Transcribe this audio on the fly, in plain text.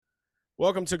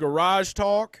Welcome to Garage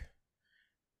Talk.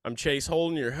 I'm Chase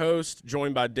Holden, your host,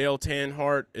 joined by Dale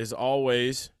Tanhart as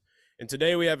always. And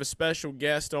today we have a special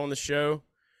guest on the show,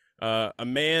 a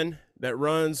man that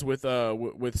runs with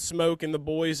Smoke and the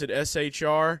boys at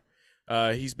SHR.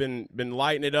 He's been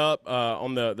lighting it up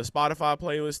on the Spotify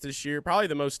playlist this year, probably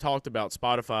the most talked about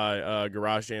Spotify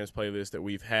Garage Jams playlist that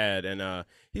we've had. And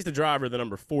he's the driver of the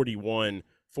number 41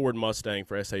 Ford Mustang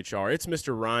for SHR. It's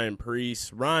Mr. Ryan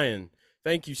Preece. Ryan,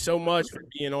 thank you so much for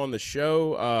being on the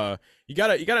show. You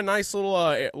got a nice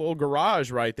little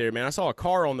garage right there, man. I saw a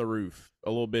car on the roof a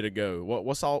little bit ago.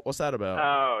 What's that about?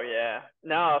 Oh yeah.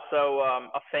 No, so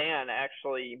a fan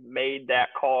actually made that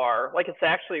car. Like it's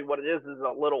actually what it is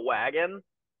a little wagon,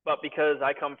 but because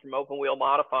I come from open wheel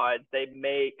modified, they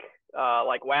make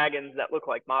like wagons that look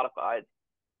like modified.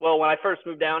 Well, when I first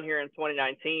moved down here in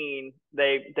 2019,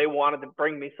 they wanted to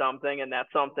bring me something, and that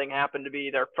something happened to be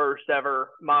their first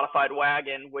ever modified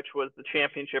wagon, which was the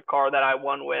championship car that I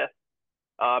won with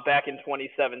back in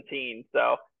 2017.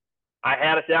 So I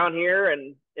had it down here,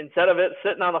 and instead of it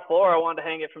sitting on the floor, I wanted to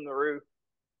hang it from the roof.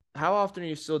 How often are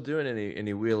you still doing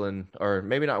any wheeling, or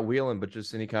maybe not wheeling, but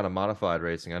just any kind of modified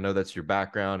racing? I know that's your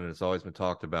background, and it's always been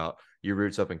talked about your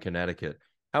roots up in Connecticut.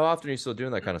 How often are you still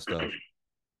doing that kind of stuff?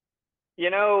 You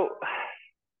know,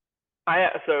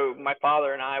 so my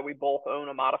father and I, we both own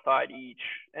a modified each,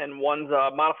 and one's a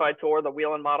modified tour, the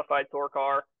wheel and modified tour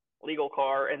car, legal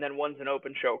car, and then one's an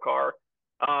open show car.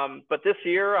 But this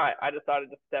year, I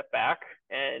decided to step back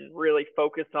and really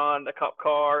focus on the cup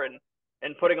car and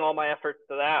putting all my efforts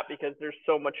to that because there's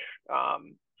so much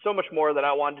more that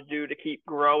I want to do to keep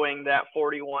growing that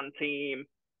 41 team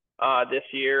this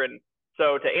year. And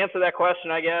so to answer that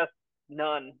question, I guess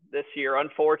none this year,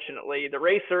 unfortunately. The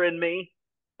racer in me,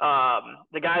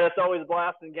 the guy that's always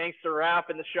blasting gangster rap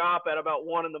in the shop at about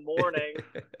 1 in the morning,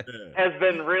 has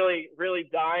been really, really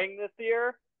dying this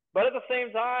year. But at the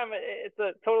same time, it's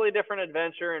a totally different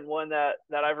adventure and one that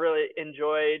I've really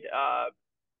enjoyed.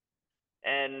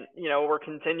 And we're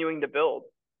continuing to build.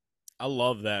 I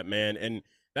love that, man. And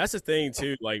that's the thing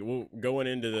too. Like going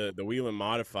into the wheeling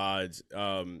modifieds.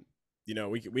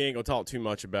 We ain't gonna talk too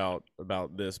much about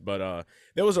this, but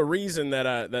there was a reason that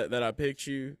I picked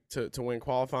you to win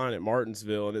qualifying at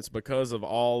Martinsville, and it's because of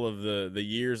all of the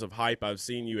years of hype I've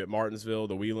seen you at Martinsville,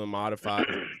 the wheeling modified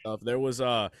stuff. There was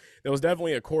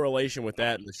definitely a correlation with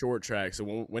that in the short track. So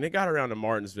when it got around to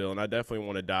Martinsville, and I definitely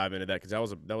want to dive into that because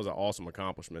that was an awesome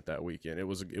accomplishment that weekend. It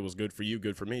was good for you,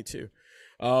 good for me too.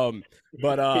 But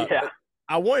Yeah.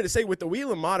 I wanted to say with the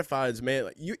wheel and modifieds, man,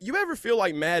 like, you ever feel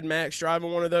like Mad Max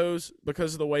driving one of those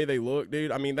because of the way they look,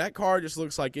 dude? I mean, that car just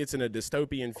looks like it's in a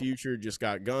dystopian future, just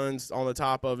got guns on the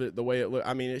top of it, the way it look.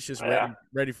 I mean, it's just Yeah.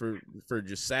 ready for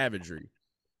just savagery,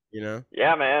 you know?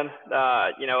 Yeah, man.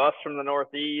 Us from the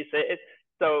Northeast.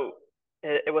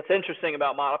 What's interesting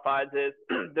about modifieds is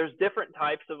there's different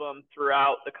types of them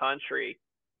throughout the country,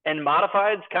 and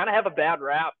modifieds kind of have a bad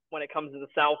rap when it comes to the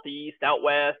Southeast, out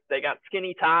west. They got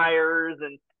skinny tires,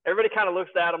 and everybody kind of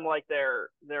looks at them like they're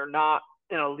not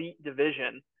an elite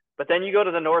division. But then you go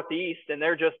to the Northeast, and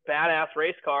they're just badass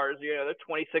race cars. They're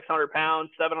 2,600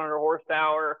 pounds, 700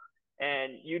 horsepower,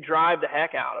 and you drive the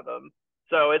heck out of them.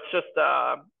 So it's just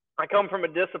I come from a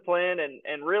discipline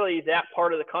and really that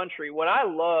part of the country. What I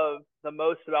love the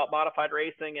most about modified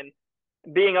racing and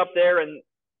being up there, and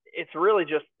it's really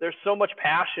just there's so much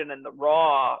passion and the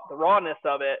rawness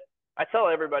of it. I tell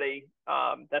everybody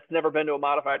that's never been to a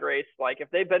modified race, like if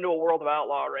they've been to a World of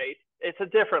Outlaw race, it's a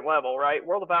different level, right?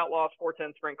 World of Outlaws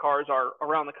 410 sprint cars are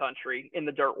around the country in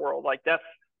the dirt world. Like that's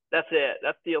it.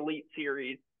 That's the elite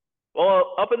series.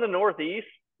 Well, up in the Northeast,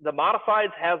 the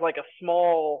modifieds has like a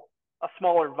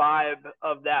smaller vibe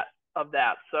of that.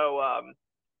 So,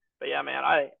 but yeah, man,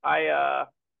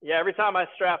 yeah, every time I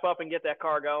strap up and get that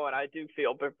car going, I do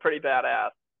feel pretty badass.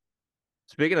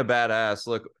 Speaking of badass,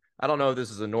 look, I don't know if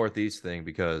this is a Northeast thing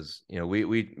because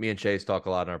me and Chase talk a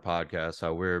lot on our podcast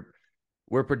how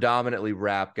we're predominantly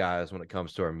rap guys when it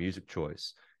comes to our music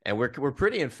choice, and we're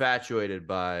pretty infatuated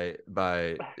by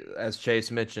as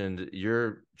Chase mentioned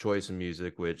your choice in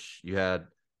music, which you had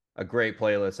a great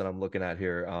playlist that I'm looking at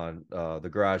here on the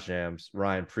Garage Jams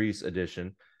Ryan Preece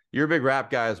edition. You're a big rap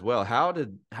guy as well. How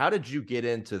did you get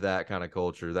into that kind of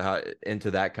culture,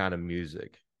 into that kind of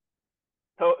music?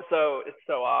 So it's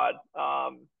so odd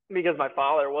because my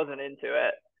father wasn't into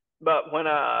it. But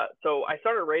so I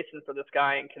started racing for this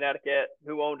guy in Connecticut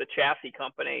who owned a chassis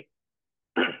company,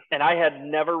 and I had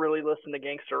never really listened to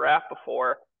gangster rap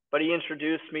before. But he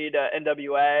introduced me to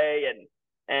NWA,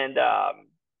 and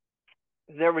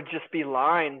there would just be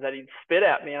lines that he'd spit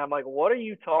at me, and I'm like, "What are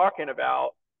you talking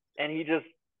about?" And he just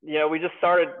we just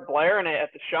started blaring it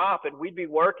at the shop, and we'd be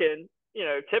working.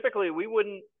 Typically we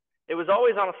wouldn't. It was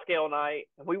always on a scale night,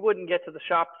 and we wouldn't get to the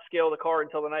shop to scale the car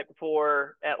until the night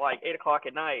before at like 8 o'clock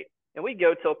at night, and we'd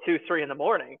go till 2, 3 in the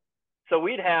morning. So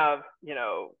we'd have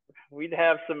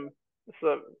some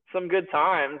good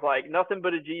times. Like Nothing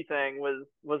But a G Thing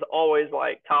was always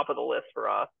like top of the list for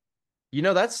us.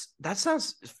 That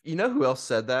sounds. You know who else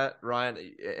said that? Ryan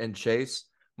and Chase.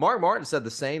 Mark Martin said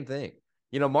the same thing.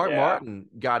 Mark Martin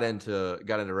got into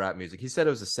rap music. He said it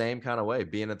was the same kind of way.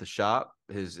 Being at the shop,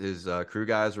 his crew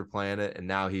guys were playing it, and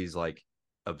now he's like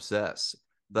obsessed.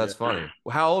 That's funny.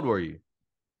 Well, how old were you?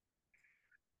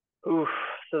 Oof.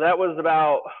 So I was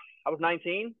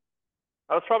 19.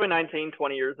 I was probably 19,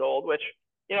 20 years old, which,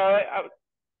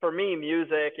 for me,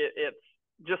 music, it's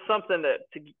just something to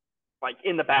like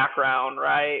in the background,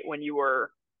 right? When you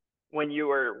were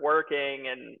working,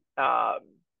 and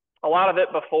a lot of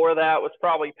it before that was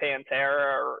probably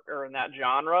Pantera or in that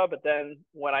genre. But then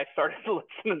when I started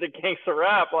listening to gangster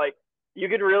rap, like you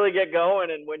could really get going,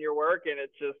 and when you're working,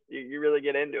 it's just you really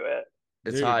get into it.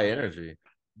 It's Dude, high energy.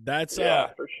 That's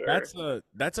for sure.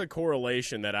 That's a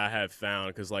correlation that I have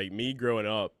found, because like me growing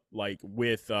up, like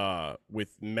with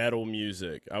metal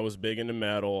music, I was big into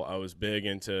metal. I was big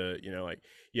into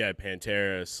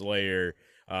Pantera, Slayer.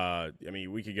 I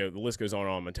mean, we could go, the list goes on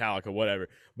Metallica, whatever.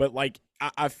 But like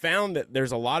I found that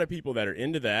there's a lot of people that are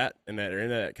into that, and that are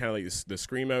into that kind of like the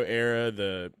screamo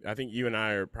era. I think you and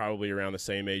I are probably around the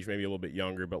same age, maybe a little bit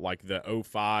younger, but like the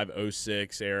 05,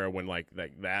 06 era, when like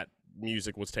that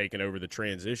music was taking over the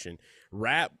transition.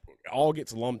 Rap all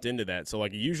gets lumped into that. So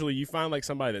like usually you find like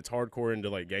somebody that's hardcore into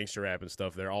like gangster rap and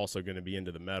stuff, they're also going to be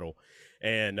into the metal,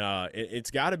 and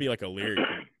it's got to be like a lyric.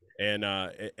 And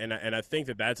I think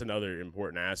that's another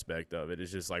important aspect of it.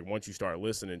 It's just like once you start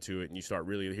listening to it and you start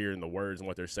really hearing the words and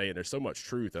what they're saying, there's so much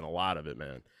truth in a lot of it,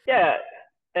 man. Yeah.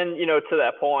 And to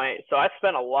that point, so I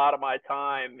spent a lot of my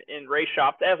time in race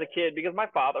shops as a kid because my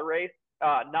father raced.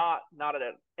 Not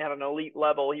at an elite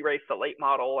level. He raced a late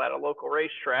model at a local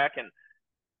racetrack, and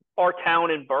our town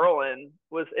in Berlin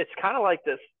it's kind of like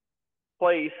this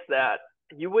place that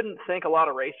you wouldn't think a lot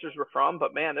of racers were from,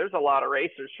 but man, there's a lot of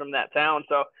racers from that town.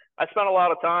 So I spent a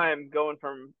lot of time going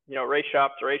from race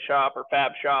shop to race shop or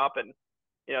fab shop, and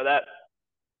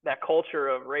that culture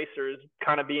of racers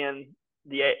kind of being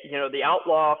the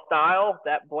outlaw style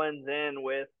that blends in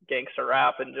with gangster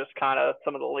rap and just kind of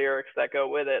some of the lyrics that go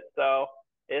with it. So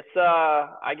it's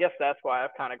I guess that's why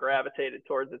I've kind of gravitated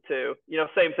towards it too.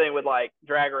 Same thing with like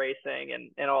drag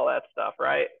racing and all that stuff,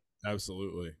 right?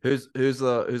 Absolutely. Who's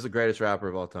the greatest rapper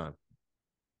of all time?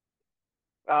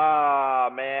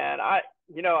 Man,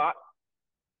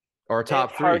 Or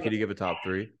top three? Could you give a top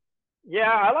three?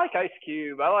 Yeah, I like Ice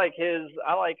Cube. I like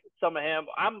some of him.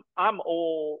 I'm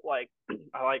old, like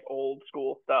I like old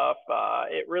school stuff.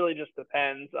 It really just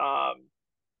depends.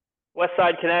 West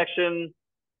Side Connection,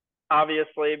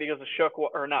 obviously, because of Shook,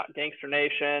 or not Gangster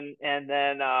Nation, and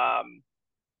then I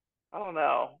don't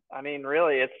know. I mean,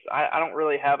 really, I don't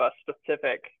really have a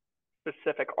specific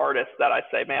artist that I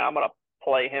say, man, I'm gonna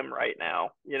play him right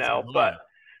now. But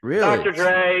really, Dr.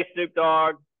 Dre, Snoop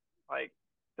Dogg, like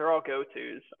they're all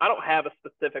go-tos. I don't have a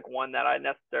specific one that I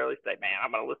necessarily say, man,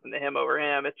 I'm gonna listen to him over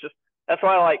him. It's just that's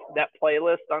why I like that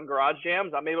playlist on Garage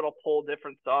Jams. I'm able to pull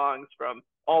different songs from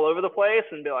all over the place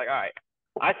and be like, all right,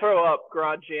 I throw up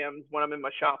Garage Jams when I'm in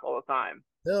my shop all the time.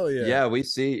 Hell yeah. Yeah, we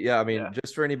see. Yeah, I mean,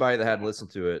 just for anybody that hadn't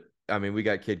listened to it, I mean, we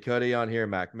got Kid Cudi on here,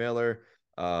 Mac Miller,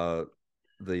 the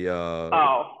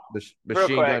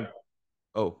Machine Gun.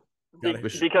 Oh,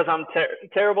 because I'm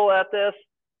terrible at this.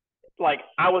 Like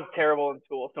I was terrible in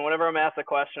school, so whenever I'm asked a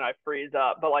question, I freeze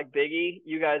up. But like Biggie,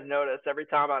 you guys notice every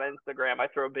time on Instagram I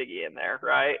throw Biggie in there,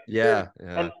 right? Yeah.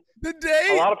 And the day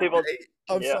a lot of people.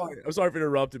 I'm sorry for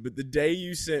interrupting, but the day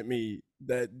you sent me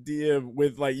that DM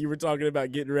with like you were talking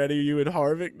about getting ready, you and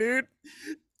Harvick, dude.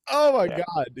 Oh my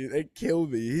god, dude, it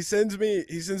killed me. He sends me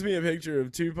a picture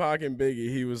of Tupac and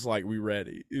Biggie. He was like, "We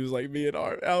ready." He was like, "Me and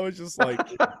Harvick." I was just like,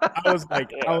 I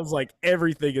was like,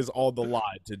 everything is on the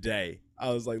line today. I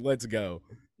was like, let's go.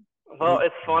 Well,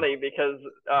 it's funny because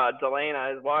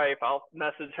Delana, his wife, I'll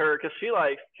message her because she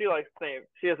likes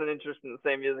she has an interest in the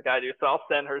same music I do, so I'll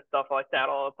send her stuff like that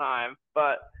all the time.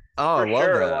 But for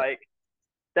sure, like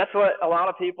that's what a lot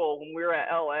of people when we were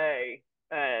at LA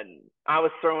and I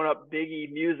was throwing up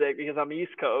Biggie music because I'm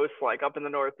East Coast, like up in the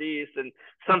Northeast, and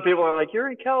some people are like, "You're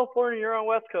in California, you're on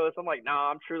West Coast." I'm like, "Nah,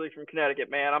 I'm truly from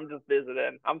Connecticut, man. I'm just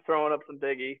visiting. I'm throwing up some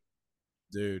Biggie."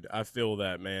 Dude, I feel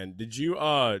that, man.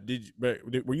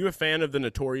 Were you a fan of the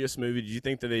Notorious movie? Did you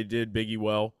think that they did Biggie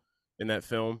well in that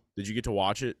film? Did you get to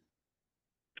watch it?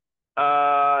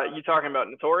 You talking about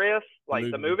Notorious, like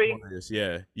the movie? Notorious,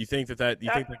 yeah. You think you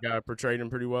think that guy portrayed him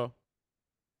pretty well?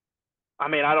 I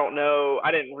mean, I don't know.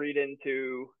 I didn't read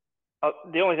into.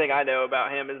 The only thing I know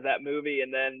about him is that movie,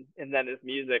 and then his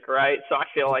music, right? So I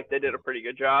feel like they did a pretty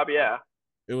good job. Yeah.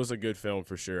 It was a good film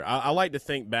for sure. I like to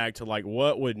think back to like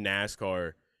what would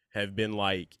NASCAR have been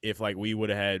like if like we would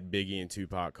have had Biggie and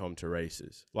Tupac come to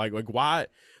races. Like why?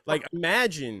 Like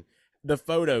imagine the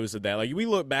photos of that. Like we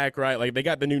look back, right? Like they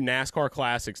got the new NASCAR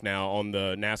classics now on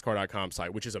the NASCAR.com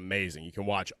site, which is amazing. You can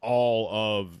watch all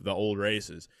of the old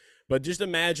races. But just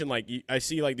imagine like I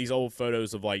see like these old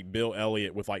photos of like Bill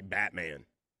Elliott with like Batman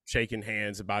shaking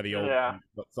hands by the old Yeah.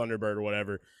 Thunderbird or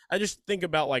whatever. I just think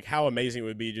about like how amazing it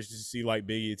would be just to see like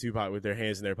Biggie and Tupac with their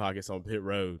hands in their pockets on pit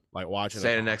road, like watching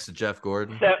Standing next to Jeff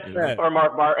Gordon. Yeah. Or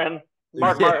Mark Martin.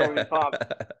 Mark Martin would be pumped.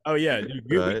 Oh yeah, dude,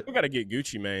 we Right. still got to get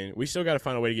Gucci Mane. We still got to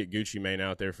find a way to get Gucci Mane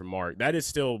out there for Mark. That is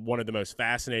still one of the most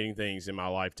fascinating things in my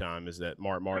lifetime is that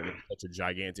Mark Martin is such a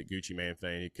gigantic Gucci Mane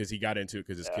fan because he got into it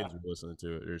because his kids were listening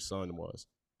to it. Or his son was.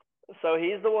 So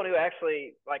he's the one who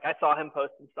actually, like, I saw him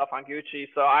posting stuff on Gucci,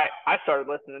 so I started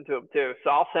listening to him too. So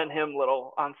I'll send him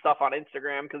little on stuff on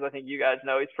Instagram because I think you guys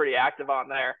know he's pretty active on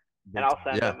there, and I'll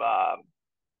send him.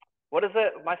 What is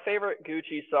it? My favorite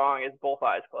Gucci song is "Both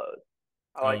Eyes Closed."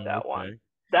 I like that one.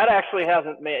 That actually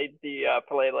hasn't made the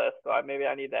playlist, so maybe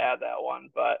I need to add that one.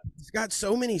 But he's got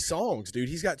so many songs, dude.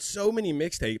 He's got so many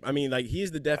mixtape. I mean, like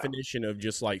he's the definition of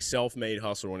just like self-made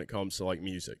hustle when it comes to like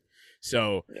music.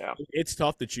 So yeah, it's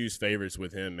tough to choose favorites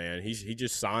with him, man. He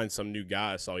just signed some new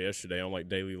guy I saw yesterday on like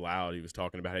Daily Loud. He was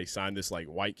talking about how he signed this like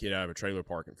white kid out of a trailer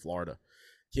park in Florida.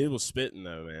 Kid was spitting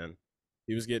though, man.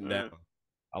 He was getting down.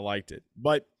 I liked it.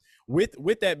 But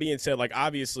with that being said, like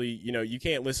obviously, you know, you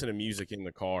can't listen to music in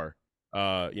the car.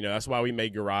 You know, that's why we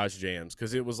made garage jams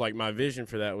because it was like my vision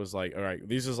for that was like, all right,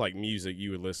 this is like music you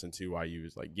would listen to while you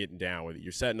was like getting down with it.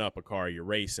 You're setting up a car, you're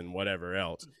racing, whatever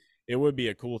else. It would be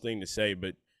a cool thing to say,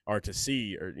 but or to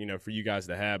see, or you know, for you guys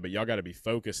to have. But y'all got to be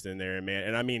focused in there, man.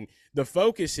 And I mean, the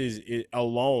focus is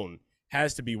alone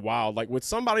has to be wild. Like with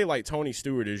somebody like Tony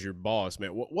Stewart as your boss,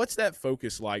 man. What's that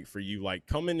focus like for you? Like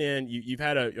coming in, you've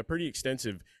had a pretty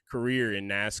extensive career in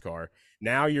NASCAR.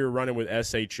 Now you're running with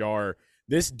SHR.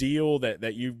 This deal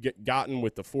that you've gotten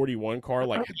with the 41 car,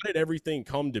 like how did everything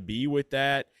come to be with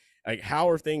that? Like how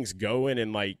are things going?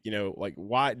 And like, you know, like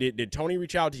why did Tony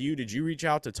reach out to you? Did you reach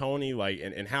out to Tony? Like,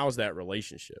 and how's that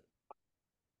relationship?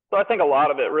 So I think a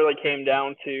lot of it really came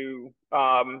down to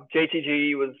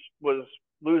JTG was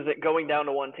going down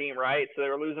to one team, right? So they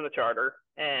were losing a charter.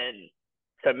 And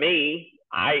to me,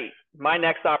 my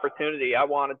next opportunity, I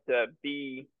wanted to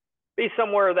be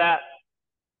somewhere that,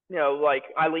 you know, like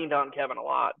I leaned on Kevin a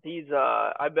lot.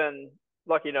 I've been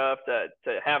lucky enough to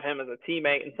have him as a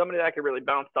teammate and somebody that I could really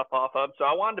bounce stuff off of. So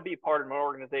I wanted to be part of an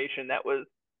organization that was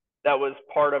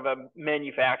part of a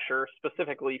manufacturer,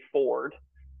 specifically Ford.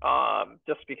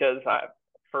 Just because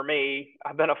for me,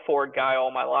 I've been a Ford guy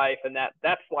all my life, and that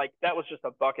was just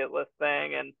a bucket list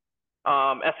thing. And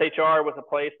SHR was a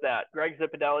place that Greg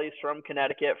Zipadelli's from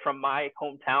Connecticut, from my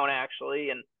hometown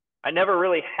actually, and I never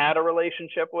really had a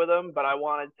relationship with him, but I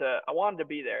wanted to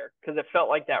be there because it felt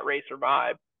like that racer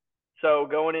vibe. So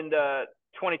going into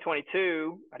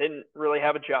 2022, I didn't really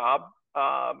have a job.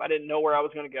 I didn't know where I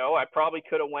was going to go. I probably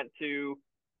could have went to, you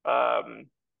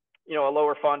know, a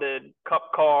lower funded Cup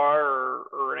car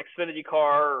or an Xfinity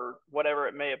car or whatever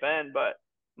it may have been. But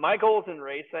my goals in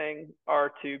racing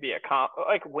are to be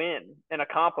win and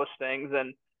accomplish things.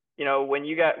 And you know,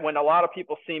 when a lot of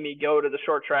people see me go to the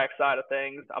short track side of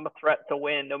things, I'm a threat to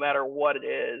win no matter what it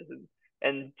is.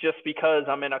 And just because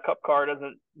I'm in a Cup car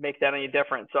doesn't make that any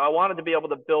different. So I wanted to be able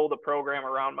to build a program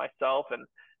around myself, and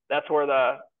that's where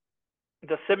the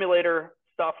simulator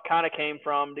stuff kind of came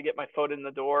from, to get my foot in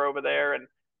the door over there and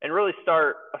really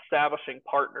start establishing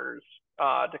partners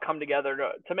to come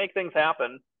together to make things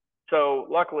happen. So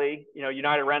luckily, you know,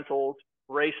 United Rentals,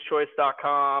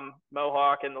 racechoice.com,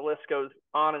 Mohawk, and the list goes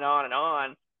on and on and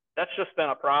on. That's just been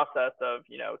a process of,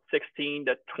 you know, 16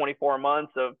 to 24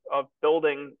 months of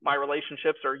building my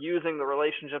relationships or using the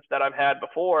relationships that I've had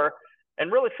before and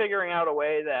really figuring out a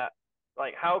way that,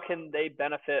 like, how can they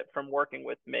benefit from working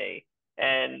with me?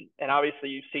 And obviously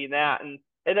you've seen that. And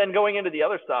then going into the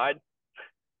other side,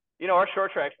 you know, our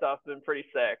short track stuff's been pretty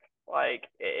sick. Like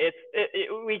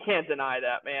we can't deny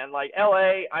that, man. Like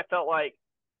LA, I felt like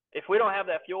if we don't have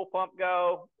that fuel pump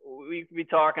go, we could be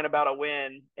talking about a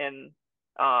win. And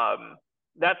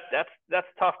that's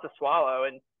tough to swallow.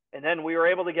 And then we were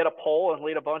able to get a pole and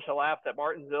lead a bunch of laps at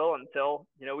Martinsville until,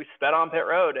 you know, we sped on pit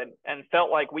road and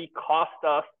felt like we cost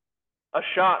us a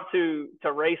shot to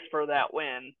race for that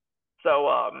win.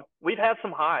 So we've had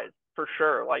some highs. for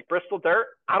sure. Like Bristol dirt,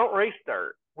 I don't race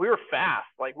dirt. We were fast,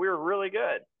 like we were really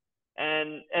good.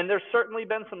 And there's certainly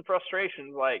been some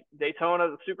frustrations, like Daytona,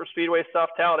 the super speedway stuff,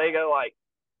 Talladega. Like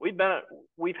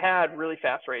we've had really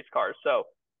fast race cars. So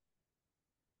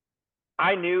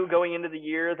I knew going into the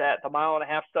year that the mile and a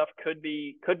half stuff could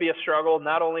be a struggle,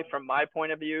 not only from my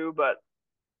point of view, but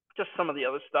just some of the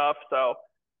other stuff. So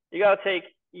you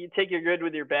take your good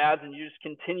with your bads, and you just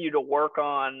continue to work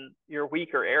on your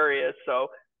weaker areas. So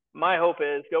my hope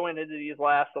is going into these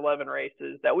last 11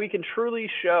 races that we can truly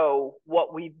show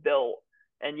what we built.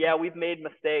 And yeah, we've made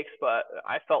mistakes, but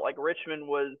I felt like Richmond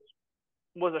was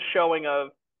a showing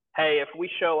of, hey, if we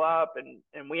show up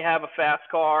and we have a fast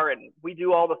car and we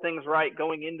do all the things right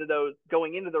going into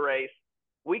the race,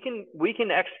 we can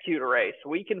execute a race.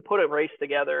 We can put a race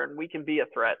together and we can be a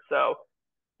threat. So,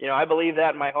 I believe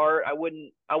that in my heart. I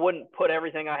wouldn't put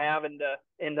everything I have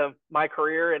into my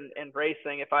career and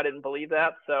racing if I didn't believe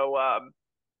that. So,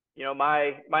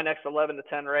 my next 11 to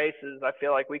 10 races, I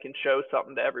feel like we can show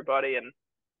something to everybody and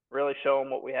really show them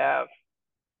what we have.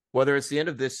 Whether it's the end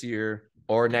of this year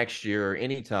or next year or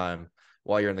any time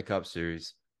while you're in the Cup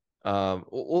Series,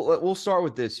 we'll start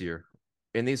with this year.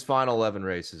 In these final 11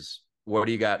 races, what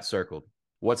do you got circled?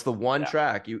 What's the one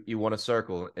track you want to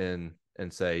circle and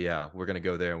say, yeah, we're going to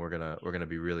go there and we're going to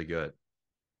be really good?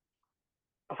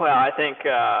 Well, I think,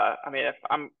 if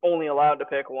I'm only allowed to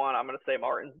pick one, I'm going to say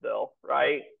Martinsville,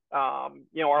 right?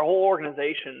 Our whole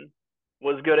organization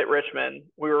was good at Richmond.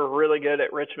 We were really good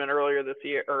at Richmond earlier this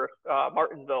year, or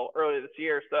Martinsville earlier this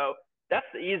year. So that's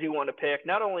the easy one to pick,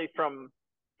 not only from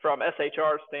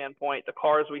SHR standpoint, the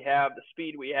cars we have, the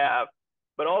speed we have,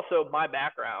 but also my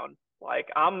background. Like,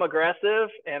 I'm aggressive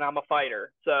and I'm a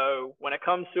fighter. So when it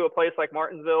comes to a place like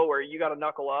Martinsville where you got to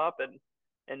knuckle up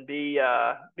and be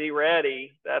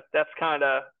ready,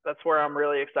 that's where I'm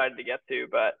really excited to get to.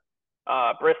 But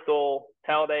Bristol,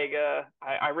 Talladega,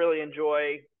 I really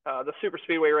enjoy the super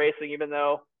speedway racing, even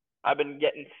though I've been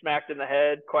getting smacked in the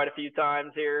head quite a few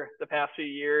times here the past few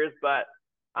years, but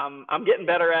I'm getting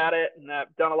better at it, and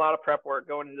I've done a lot of prep work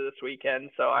going into this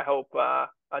weekend. So I hope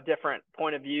a different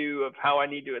point of view of how I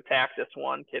need to attack this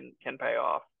one can pay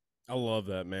off. I love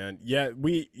that, man. Yeah,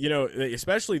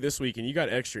 especially this weekend, you got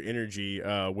extra energy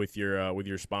with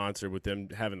your sponsor, with them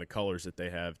having the colors that they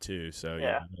have too. So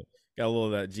yeah, got a little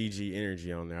of that GG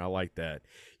energy on there. I like that.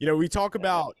 We talk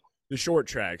about the short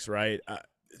tracks, right?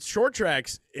 Short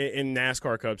tracks in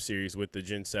NASCAR Cup Series with the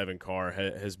Gen 7 car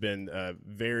has been a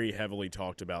very heavily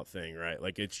talked about thing, right?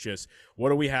 Like, it's just, what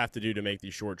do we have to do to make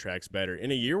these short tracks better? In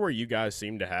a year where you guys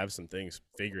seem to have some things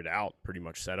figured out pretty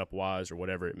much setup-wise or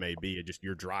whatever it may be, just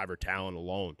your driver talent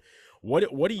alone,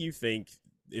 what do you think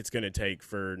it's going to take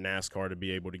for NASCAR to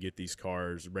be able to get these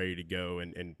cars ready to go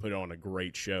and put on a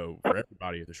great show for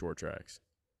everybody at the short tracks?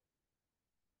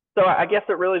 So I guess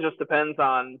it really just depends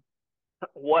on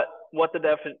what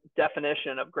the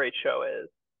definition of great show is.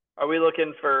 Are we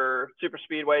looking for super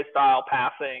speedway style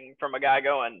passing from a guy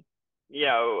going,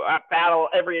 battle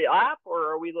every lap, or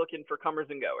are we looking for comers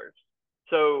and goers?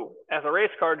 So as a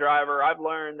race car driver, I've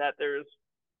learned that there's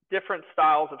different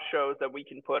styles of shows that we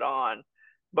can put on,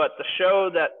 but the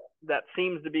show that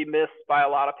seems to be missed by a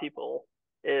lot of people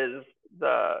is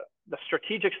the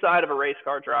strategic side of a race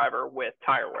car driver with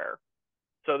tire wear.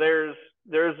 So there's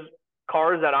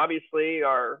cars that obviously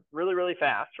are really, really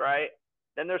fast, right?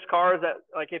 Then there's cars that,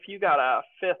 like, if you got a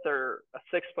 5th or a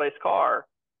 6th place car,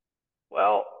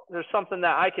 well, there's something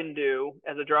that I can do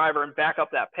as a driver and back up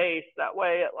that pace. That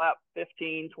way at lap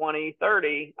 15, 20,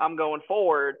 30, I'm going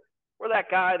forward, where that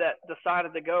guy that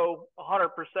decided to go 100%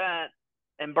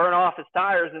 and burn off his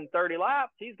tires in 30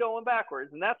 laps, he's going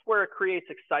backwards. And that's where it creates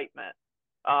excitement.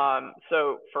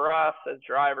 So for us as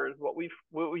drivers, what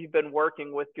we've been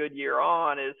working with Goodyear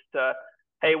on is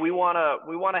hey, we want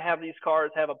to have these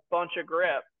cars have a bunch of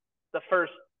grip the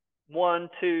first 1,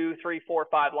 2, 3, 4,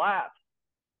 5 laps,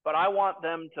 but I want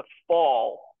them to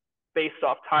fall based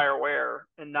off tire wear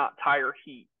and not tire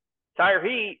heat. Tire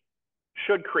heat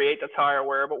should create the tire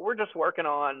wear, but we're just working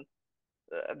on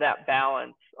that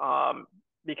balance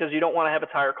because you don't want to have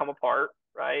a tire come apart.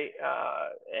 Right.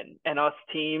 And us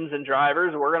teams and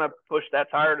drivers, we're going to push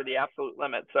that tire to the absolute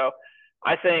limit. So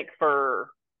I think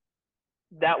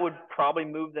that would probably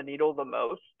move the needle the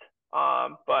most.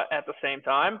 But at the same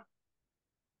time,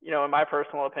 in my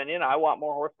personal opinion, I want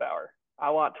more horsepower. I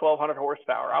want 1,200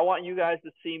 horsepower. I want you guys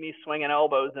to see me swinging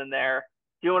elbows in there,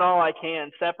 doing all I can,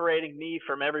 separating me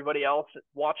from everybody else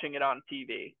watching it on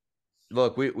TV.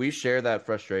 Look, we share that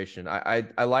frustration.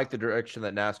 I like the direction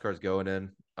that NASCAR is going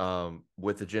in.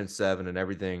 With the Gen 7 and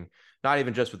everything, not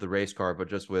even just with the race car, but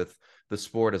just with the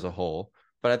sport as a whole.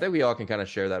 But I think we all can kind of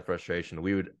share that frustration.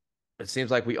 We would it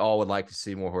seems like we all would like to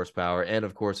see more horsepower and,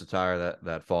 of course, a tire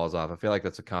that falls off. I feel like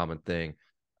that's a common thing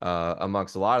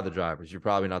amongst a lot of the drivers. You're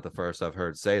probably not the first I've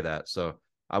heard say that. So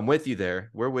I'm with you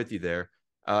there. We're with you there.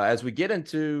 As we get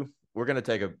into, we're going to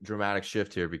take a dramatic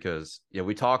shift here because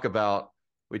we talk about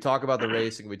the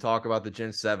racing, we talk about the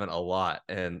Gen 7 a lot,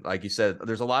 and like you said,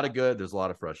 there's a lot of good, there's a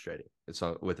lot of frustrating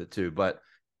with it too. But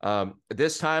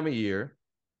this time of year,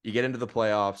 you get into the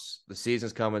playoffs, the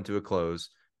season's coming to a close.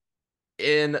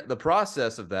 In the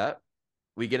process of that,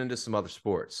 we get into some other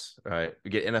sports, right?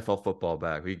 We get NFL football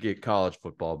back. We get college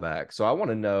football back. So I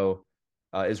want to know,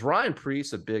 is Ryan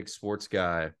Preece a big sports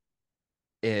guy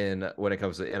when it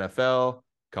comes to NFL,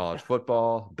 college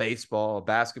football, baseball,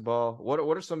 basketball? What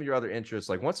are some of your other interests?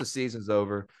 Like once the season's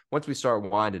over, once we start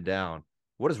winding down,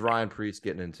 what is Ryan Preece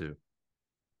getting into?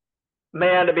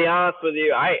 Man, to be honest with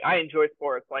you, I enjoy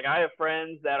sports. Like I have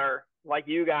friends that are like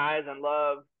you guys and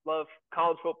love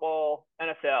college football,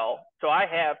 NFL. So I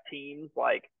have teams.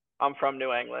 Like I'm from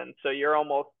New England, so you're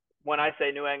almost, when I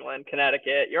say New England,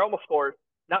 Connecticut, you're almost forced,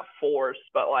 not forced,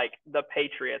 but like the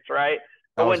Patriots, right?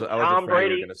 I But was when Tom afraid you were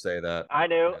Brady, going to say that. I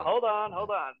knew. Yeah. Hold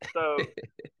on. So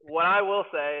what I will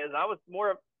say is I was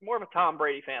more of a Tom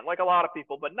Brady fan, like a lot of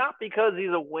people, but not because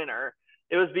he's a winner.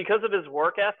 It was because of his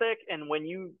work ethic, and when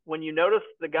you notice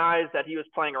the guys that he was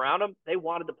playing around him, they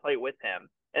wanted to play with him,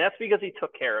 and that's because he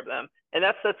took care of them. And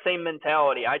that's that same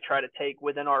mentality I try to take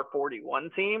within our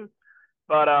 41 team.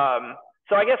 But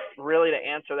so I guess really to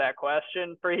answer that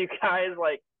question for you guys,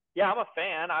 like, yeah, I'm a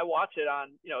fan. I watch it on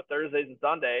Thursdays and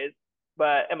Sundays.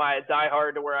 But am I a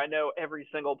diehard to where I know every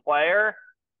single player?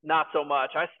 Not so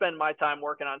much. I spend my time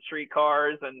working on street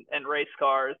cars and race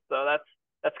cars, so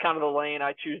that's kind of the lane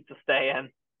I choose to stay in.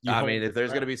 I mean, if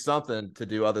there's going to be something to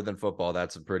do other than football,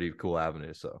 that's a pretty cool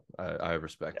avenue. So I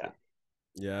respect it.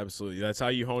 Yeah, absolutely. That's how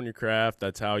you hone your craft.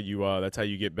 That's how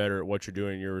you get better at what you're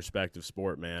doing in your respective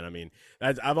sport, man. I mean,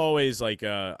 I've always looked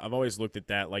at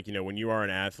that, like, when you are an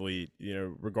athlete,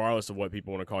 regardless of what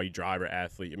people want to call you, driver,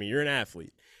 athlete. I mean, you're an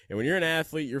athlete, and when you're an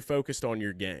athlete, you're focused on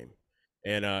your game,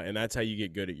 and that's how you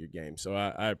get good at your game. So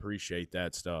I appreciate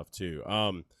that stuff too.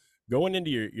 Going into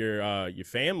your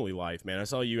family life, man. I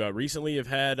saw you recently have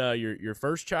had your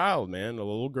first child, man, a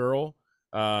little girl.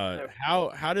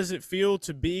 How does it feel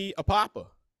to be a papa?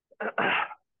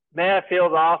 Man, it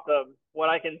feels awesome. What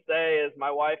I can say is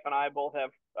my wife and I both have.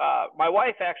 My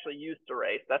wife actually used to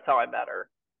race. That's how I met her,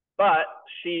 but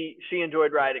she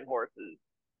enjoyed riding horses.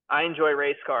 I enjoy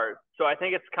race cars, so I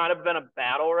think it's kind of been a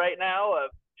battle right now.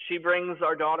 Of she brings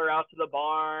our daughter out to the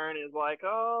barn, and is like,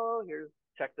 "Oh,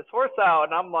 check this horse out,"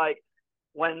 and I'm like,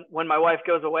 when my wife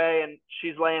goes away and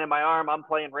she's laying in my arm, I'm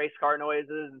playing race car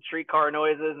noises and street car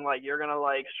noises, and like, you're gonna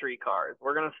like street cars.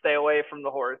 We're gonna stay away from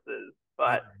the horses.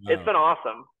 But it's been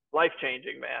awesome, life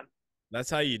changing, man. That's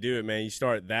how you do it, man. You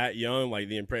start that young, like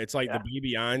it's like the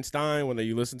BB Einstein when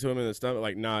you listen to him and stuff.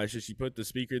 Like, nah, it's just you put the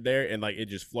speaker there and like it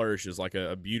just flourishes like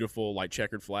a beautiful like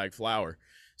checkered flag flower.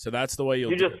 So that's the way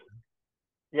you do it.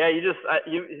 Yeah, you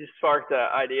sparked the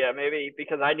idea. Maybe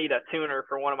because I need a tuner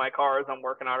for one of my cars I'm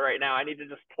working on right now. I need to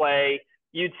just play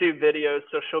YouTube videos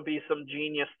so she'll be some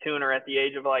genius tuner at the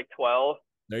age of like 12.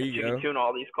 There you go. She can tune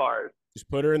all these cars. Just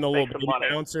put her in the little baby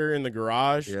bouncer in the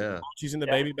garage. Yeah, she's in the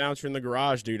baby bouncer in the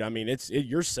garage, dude. I mean,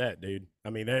 you're set, dude. I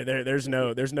mean, there's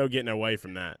no getting away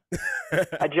from that.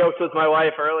 I joked with my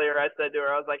wife earlier. I said to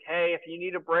her, I was like, "Hey, if you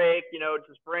need a break,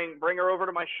 just bring her over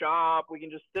to my shop. We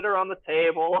can just sit her on the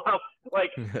table."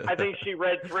 Like, I think she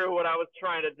read through what I was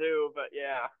trying to do, but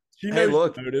yeah. She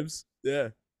knows the motives. Yeah.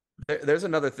 There's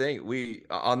another thing we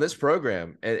on this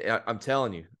program, and I'm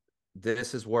telling you,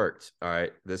 this has worked. All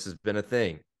right, this has been a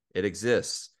thing. It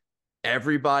exists.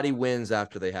 Everybody wins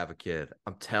after they have a kid.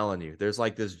 I'm telling you, there's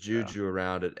like this juju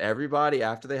around it. Everybody,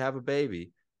 after they have a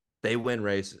baby, they win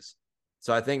races.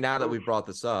 So I think now that we brought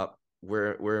this up,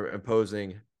 we're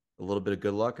imposing a little bit of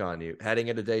good luck on you. Heading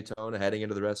into Daytona, heading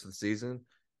into the rest of the season,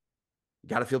 you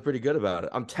got to feel pretty good about it.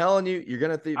 I'm telling you, you're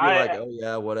going to be like, oh,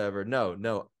 yeah, whatever.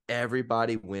 No.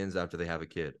 Everybody wins after they have a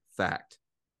kid. Fact.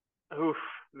 Oof.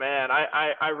 Man,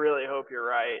 I really hope you're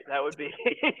right. That would be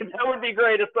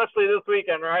great, especially this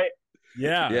weekend, right?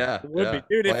 Yeah, it would be,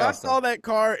 dude. If I saw that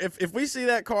car, if we see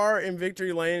that car in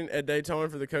Victory Lane at Daytona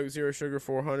for the Coke Zero Sugar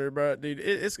 400, bro, dude,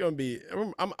 it's gonna be.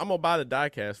 I'm gonna buy the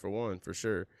diecast for one for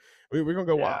sure. We're gonna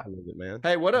go wild with it, man.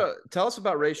 Hey, tell us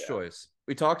about Race Choice.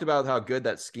 We talked about how good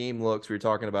that scheme looks. We were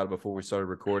talking about it before we started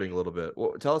recording a little bit.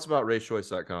 Well, tell us about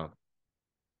racechoice.com.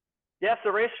 Yeah,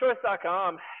 so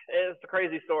racechoice.com is a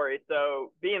crazy story.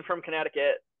 So being from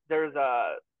Connecticut, there's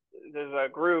a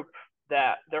group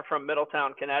that they're from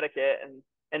Middletown, Connecticut,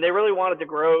 and they really wanted to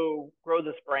grow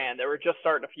this brand. They were just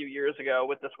starting a few years ago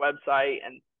with this website,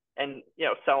 and and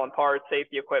selling parts,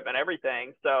 safety equipment,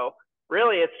 everything. So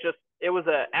really, it was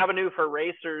an avenue for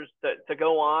racers to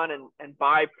go on and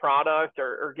buy product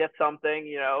or get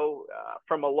something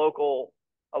from a local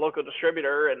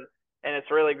distributor, and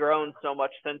it's really grown so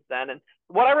much since then. And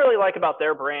what I really like about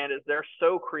their brand is they're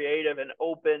so creative and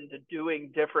open to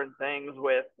doing different things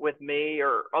with me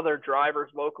or other drivers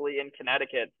locally in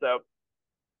Connecticut. So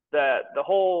the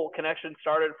whole connection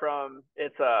started from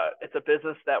it's a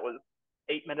business that was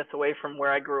 8 minutes away from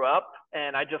where I grew up,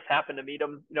 and I just happened to meet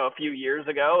him a few years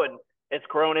ago, and it's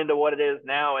grown into what it is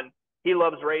now. And he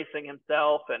loves racing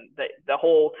himself, and the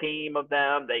whole team of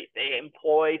them, they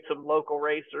employ some local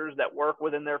racers that work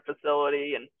within their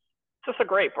facility, and it's just a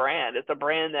great brand. It's a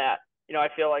brand that I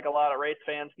feel like a lot of race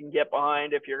fans can get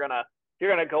behind if you're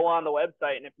gonna go on the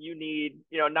website, and if you need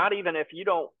not even if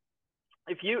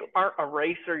you aren't a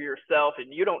racer yourself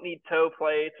and you don't need toe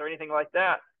plates or anything like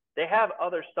that, they have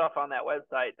other stuff on that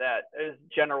website that is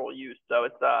general use. So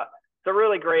it's a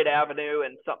really great avenue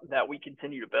and something that we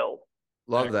continue to build.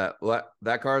 Love that.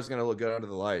 That car is going to look good under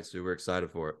the lights. So we're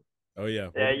excited for it. Oh yeah.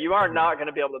 Yeah, you are not going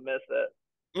to be able to miss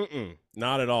it.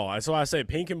 Not at all. That's why I say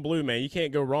pink and blue, man. You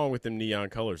can't go wrong with them neon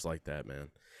colors like that, man.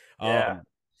 Yeah.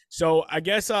 So I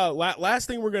guess last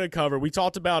thing we're going to cover, we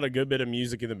talked about a good bit of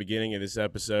music in the beginning of this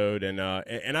episode, and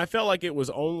I felt like it was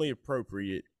only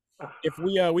appropriate if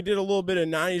we did a little bit of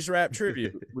 90s rap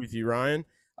trivia with you, Ryan.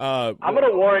 I'm going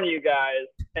to warn you guys,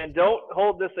 and don't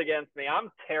hold this against me. I'm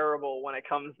terrible when it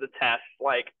comes to tests.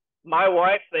 Like my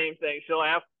wife, same thing. She'll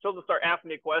just start asking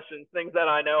me questions, things that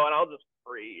I know, and I'll just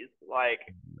freeze.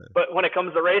 But when it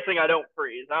comes to racing, I don't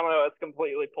freeze. I don't know. It's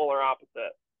completely polar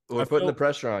opposite. We're putting the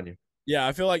pressure on you. Yeah,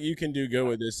 I feel like you can do good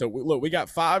with this. So look, we got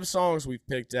 5 songs we've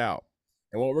picked out,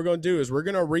 and what we're going to do is we're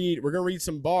going to read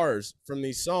some bars from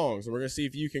these songs, and we're going to see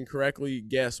if you can correctly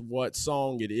guess what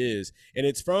song it is. And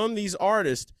it's from these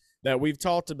artists that we've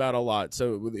talked about a lot.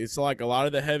 So it's like a lot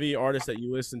of the heavy artists that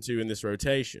you listen to in this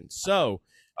rotation. So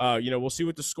we'll see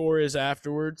what the score is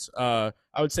afterwards. I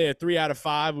would say a 3 out of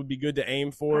 5 would be good to aim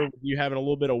for. You having a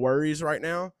little bit of worries right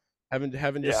now, having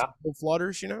just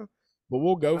flutters, but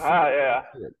we'll go for it. Yeah.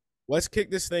 Let's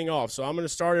kick this thing off. So I'm going to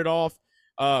start it off.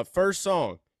 First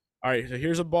song. All right, so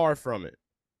here's a bar from it.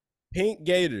 Pink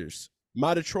Gators,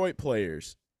 my Detroit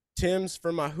players. Tim's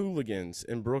for my hooligans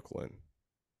in Brooklyn.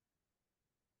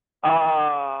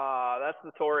 That's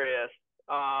Notorious.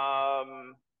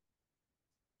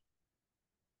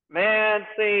 Man,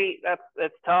 see,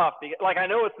 it's tough. Like I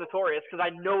know it's Notorious because I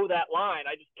know that line.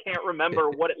 I just can't remember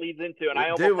what it leads into, and I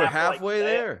almost Dude, we're halfway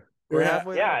there. We're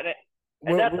halfway there. Yeah,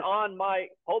 and that's on my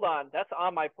that's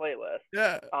on my playlist.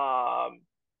 Yeah.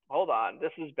 Hold on,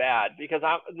 this is bad because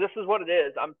this is what it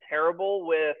is. I'm terrible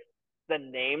with the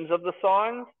names of the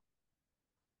songs.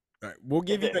 All right, we'll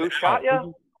give you Who Shot Ya?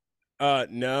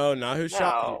 No, not Who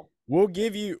Shot You. We'll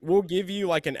give you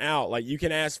like an out. Like you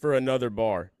can ask for another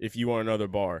bar if you want another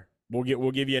bar. We'll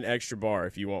give you an extra bar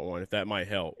if you want one, if that might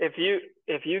help. If you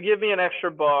give me an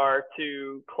extra bar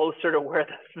to closer to where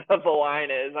the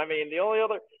line is, I mean the only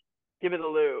other, give me the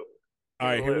loop. All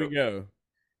right, here we go.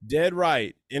 Dead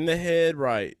right, in the head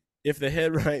right. If the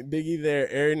head right, Biggie there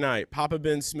every night. Papa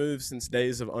been smooth since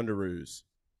days of Underoos.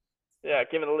 Yeah,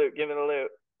 give me the loop. Give me the loop.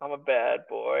 I'm a bad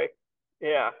boy.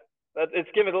 Yeah, it's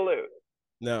give me the loop.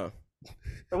 No.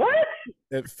 What?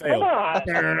 It failed. Come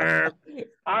on.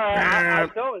 All right, I'm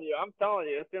telling you,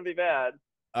 it's gonna be bad.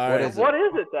 All right. What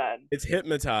is it then? It's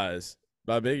Hypnotize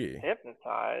by Biggie.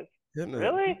 Hypnotize. Hypnotize.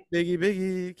 Really?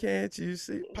 Biggie, can't you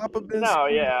see? Papa been No,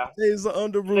 yeah. days of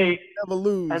Underoos, never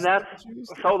lose. And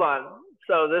hold on.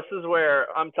 So this is where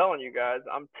I'm telling you guys,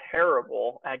 I'm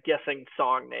terrible at guessing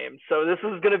song names. So this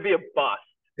is gonna be a bust.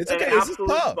 It's okay. It's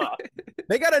tough.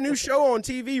 They got a new show on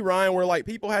TV, Ryan, where like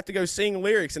people have to go sing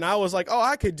lyrics, and I was like, oh,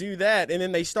 I could do that, and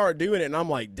then they start doing it, and I'm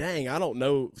like, dang, I don't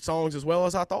know songs as well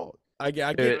as I thought. I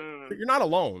get you're not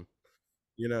alone,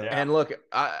 Yeah. And look,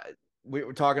 we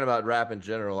were talking about rap in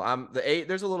general.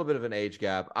 There's a little bit of an age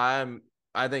gap. I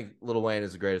think Lil Wayne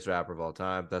is the greatest rapper of all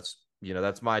time. That's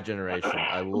my generation.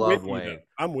 I love Wayne.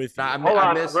 I'm with you. Hold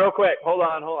on, real quick. Hold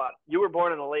on. You were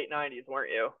born in the late '90s,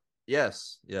 weren't you?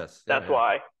 Yes. That's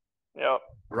why. Yep.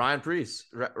 Ryan Preece,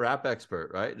 rap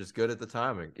expert, right? Just good at the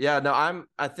timing. Yeah, no,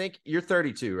 I think you're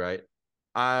 32, right?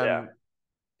 I'm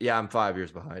 5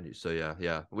 years behind you. So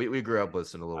yeah. We grew up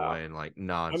listening to Lil Wayne like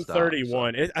nonstop. I'm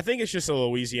 31. So. I think it's just a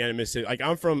Louisiana, Mississippi. Like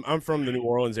I'm from the New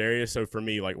Orleans area, so for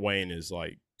me, like Wayne is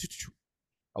like,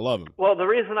 I love him. Well, the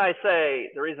reason I say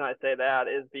that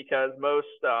is because most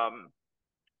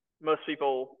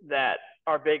people that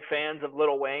are big fans of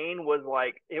Lil Wayne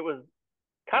it was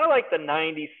kind of like the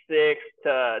 96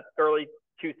 to early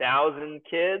 2000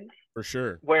 kids. For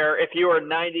sure. Where if you were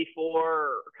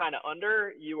 94 kind of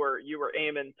under, you were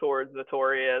aiming towards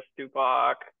Notorious,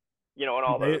 Tupac, and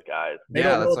all those guys. They Yeah,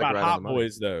 don't know that's like about right on the Hot money.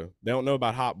 Boys though. They don't know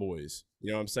about Hot Boys.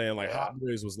 You know what I'm saying? Like Yeah. Hot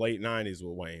Boys was late '90s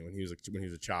with Wayne when he was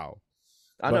a child.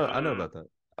 I know about that.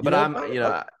 You But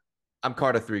know I'm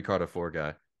Carter 3, Carter 4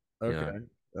 guy. Okay.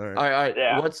 All right. All right.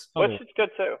 Yeah. Which is good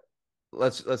too.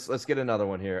 Let's get another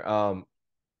one here.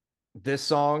 This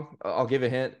song, I'll give a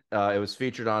hint. It was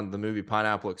featured on the movie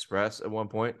Pineapple Express at one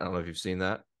point. I don't know if you've seen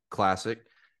that. Classic.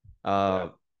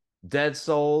 Dead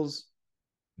Souls.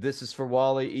 This is for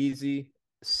Wally. Easy.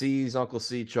 C's Uncle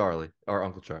C Charlie or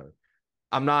Uncle Charlie.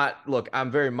 I'm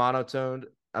very monotoned.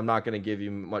 I'm not going to give you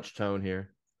much tone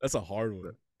here. That's a hard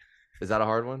one. Is that a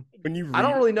hard one? I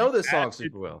don't really know this song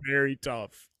super well. Very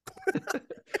tough.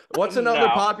 What's another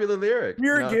popular lyric?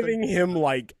 You're giving him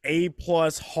like A+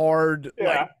 hard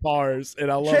like bars,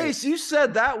 and I love Chase. You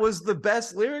said that was the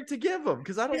best lyric to give him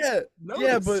because I don't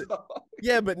know.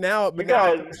 But now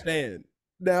I understand.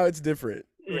 Now it's different.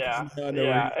 Yeah,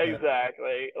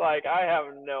 exactly. Like I have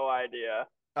no idea.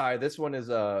 All right, this one is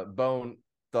Bone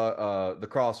the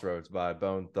Crossroads by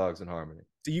Bone Thugs and Harmony.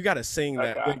 So you got to sing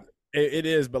that. It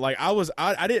is, but like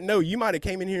I didn't know. You might have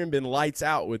came in here and been lights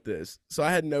out with this, so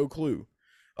I had no clue.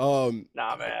 Nah,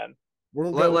 man.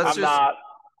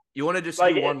 You want to just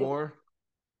do one more?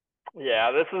 Yeah,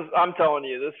 I'm telling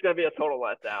you, this is gonna be a total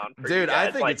letdown. Dude,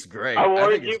 I think it's great. I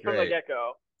warned you from the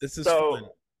get-go. This is fun.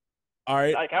 All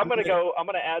right. Like I'm gonna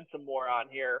add some more on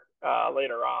here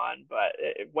later on, but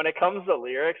when it comes to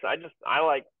lyrics, I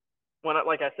like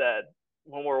like I said,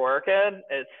 when we're working,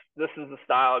 this is the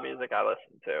style of music I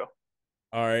listen to.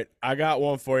 All right, I got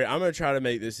one for you. I'm gonna try to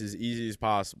make this as easy as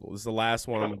possible. This is the last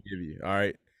one I'm gonna give you. All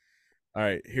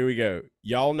right, here we go.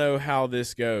 Y'all know how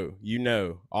this go. You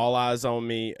know, All Eyes on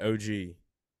Me, OG.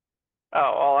 Oh,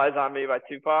 All Eyes on Me by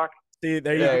Tupac. See,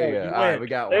 there you go. All right, we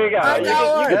got one. There you go. I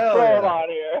got one. You can throw it on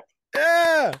here.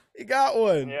 Yeah, you got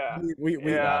one. Yeah, we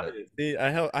got it. See, I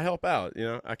help out.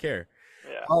 I care.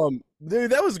 Yeah.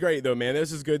 Dude, that was great though, man.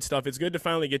 This is good stuff. It's good to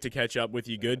finally get to catch up with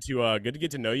you. Good to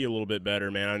get to know you a little bit better,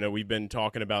 man. I know we've been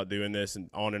talking about doing this and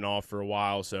on and off for a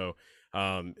while, so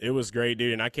it was great,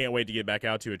 dude. And I can't wait to get back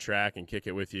out to a track and kick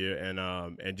it with you. And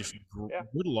just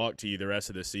good luck to you the rest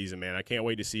of the season, man. I can't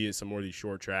wait to see you at some more of these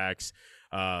short tracks.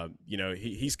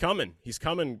 He's coming. He's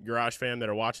coming, Garage fam that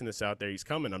are watching this out there. He's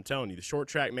coming. I'm telling you, the short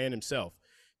track man himself.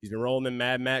 He's been rolling them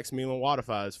Mad Max Meal and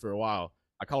Wadifies for a while.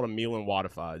 I called him Meal and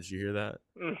Wadifies. Did you hear that?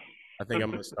 I think I'm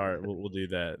gonna start. We'll do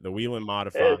that. The Wheel and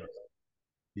Modified.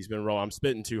 He's been rolling. I'm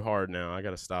spitting too hard now. I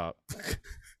gotta stop.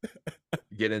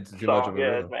 Get into too much of it,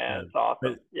 good, man. It's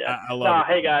awesome. Yeah. I love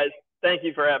it. Hey guys, thank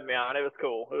you for having me on. It was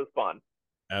cool. It was fun.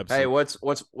 Absolutely.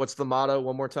 Hey, what's the motto?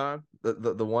 One more time.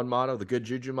 The one motto, the good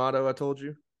juju motto. I told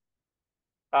you.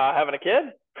 Having a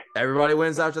kid. Everybody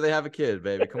wins after they have a kid,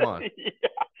 baby. Come on.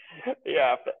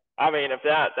 Yeah. I mean, if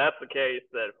that's the case,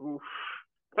 then oof.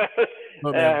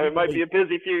 It might be a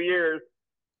busy few years.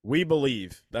 We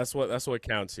believe that's what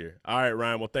counts here. All right,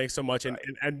 Ryan. Well, thanks so much. And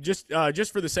just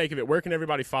for the sake of it, where can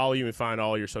everybody follow you and find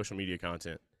all your social media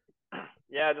content?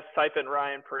 Yeah, just type in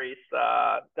Ryan Preece.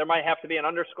 There might have to be an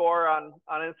underscore on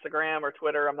Instagram or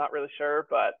Twitter. I'm not really sure,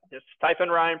 but just type in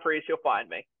Ryan Preece. You'll find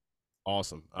me.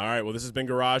 Awesome. All right. Well, this has been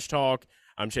Garage Talk.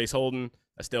 I'm Chase Holden.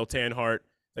 That's Dale Tanhart.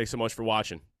 Thanks so much for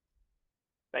watching.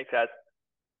 Thanks, guys.